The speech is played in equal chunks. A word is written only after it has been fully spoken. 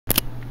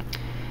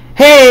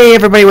Hey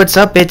everybody, what's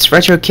up? It's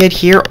Retro Kid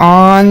here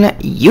on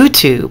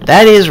YouTube.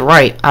 That is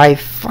right. I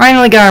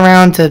finally got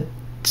around to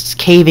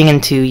caving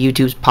into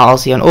YouTube's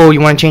policy on, oh, you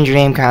want to change your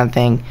name kind of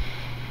thing.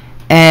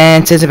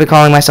 And since I've been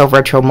calling myself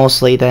Retro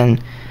mostly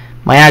than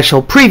my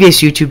actual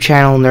previous YouTube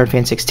channel,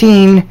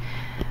 NerdFan16,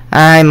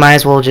 I might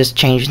as well just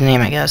change the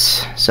name, I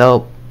guess.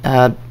 So,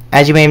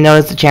 as you may have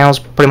noticed, the channel's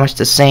pretty much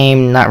the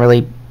same, not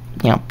really,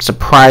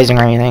 surprising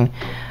or anything.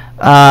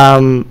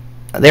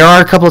 There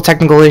are a couple of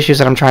technical issues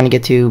that I'm trying to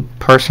get to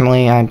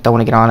personally. I don't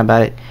want to get on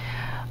about it.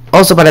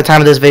 Also, by the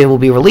time this video will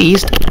be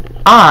released,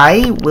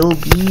 I will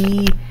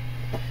be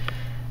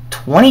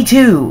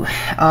 22.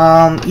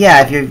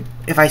 Yeah,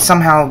 if I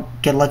somehow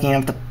get lucky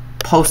enough to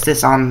post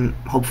this on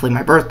hopefully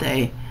my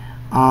birthday,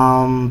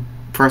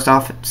 first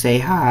off, say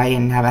hi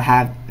and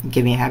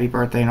give me a happy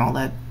birthday and all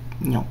that,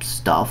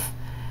 stuff.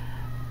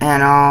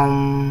 And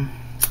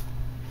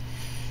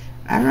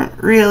I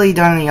haven't really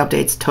done any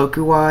updates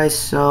Toku-wise,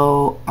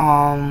 so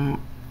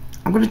I'm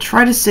going to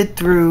try to sit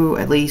through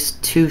at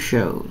least 2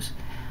 shows.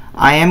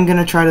 I am going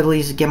to try to at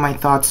least get my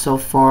thoughts so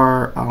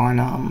far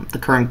on the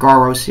current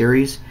Garo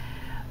series.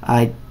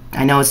 I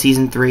know it's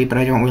Season 3, but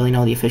I don't really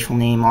know the official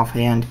name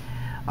offhand.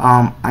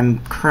 I'm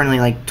currently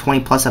like 20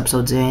 plus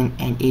episodes in,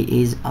 and it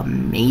is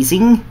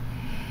amazing.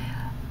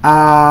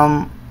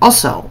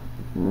 Also,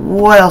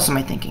 what else am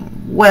I thinking?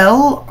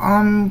 Well,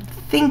 I'm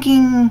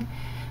thinking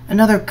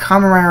another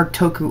Kamen Rider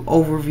Toku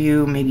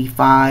overview, maybe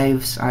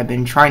 5s. I've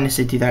been trying to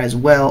sit through that as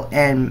well,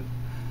 and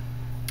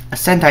a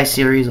Sentai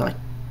series. Like,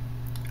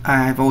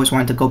 I've always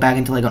wanted to go back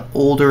into like an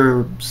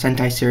older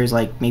Sentai series,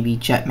 like maybe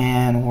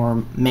Jetman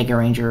or Mega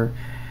Ranger.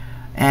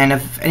 And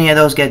if any of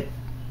those if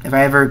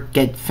I ever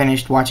get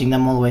finished watching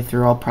them all the way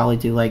through, I'll probably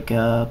do like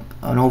an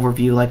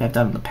overview like I've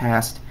done in the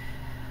past.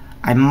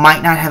 I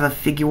might not have a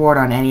figure art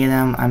on any of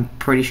them. I'm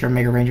pretty sure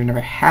Mega Ranger never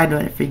had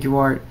a figure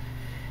art.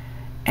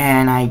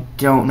 And I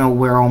don't know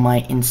where all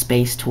my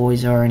in-space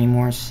toys are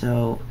anymore,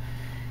 so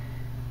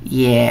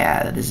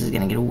yeah, this is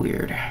gonna get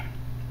weird.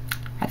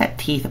 I got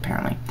teeth,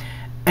 apparently.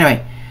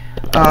 Anyway,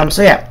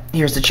 so yeah,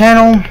 here's the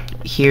channel.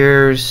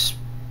 Here's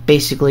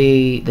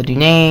basically the new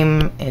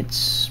name.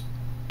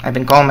 I've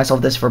been calling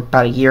myself this for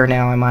about a year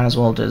now. I might as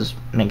well just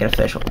make it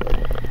official.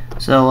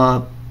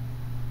 So,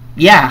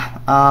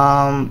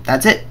 yeah,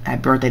 that's it.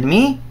 Happy birthday to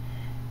me,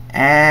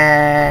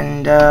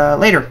 and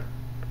later.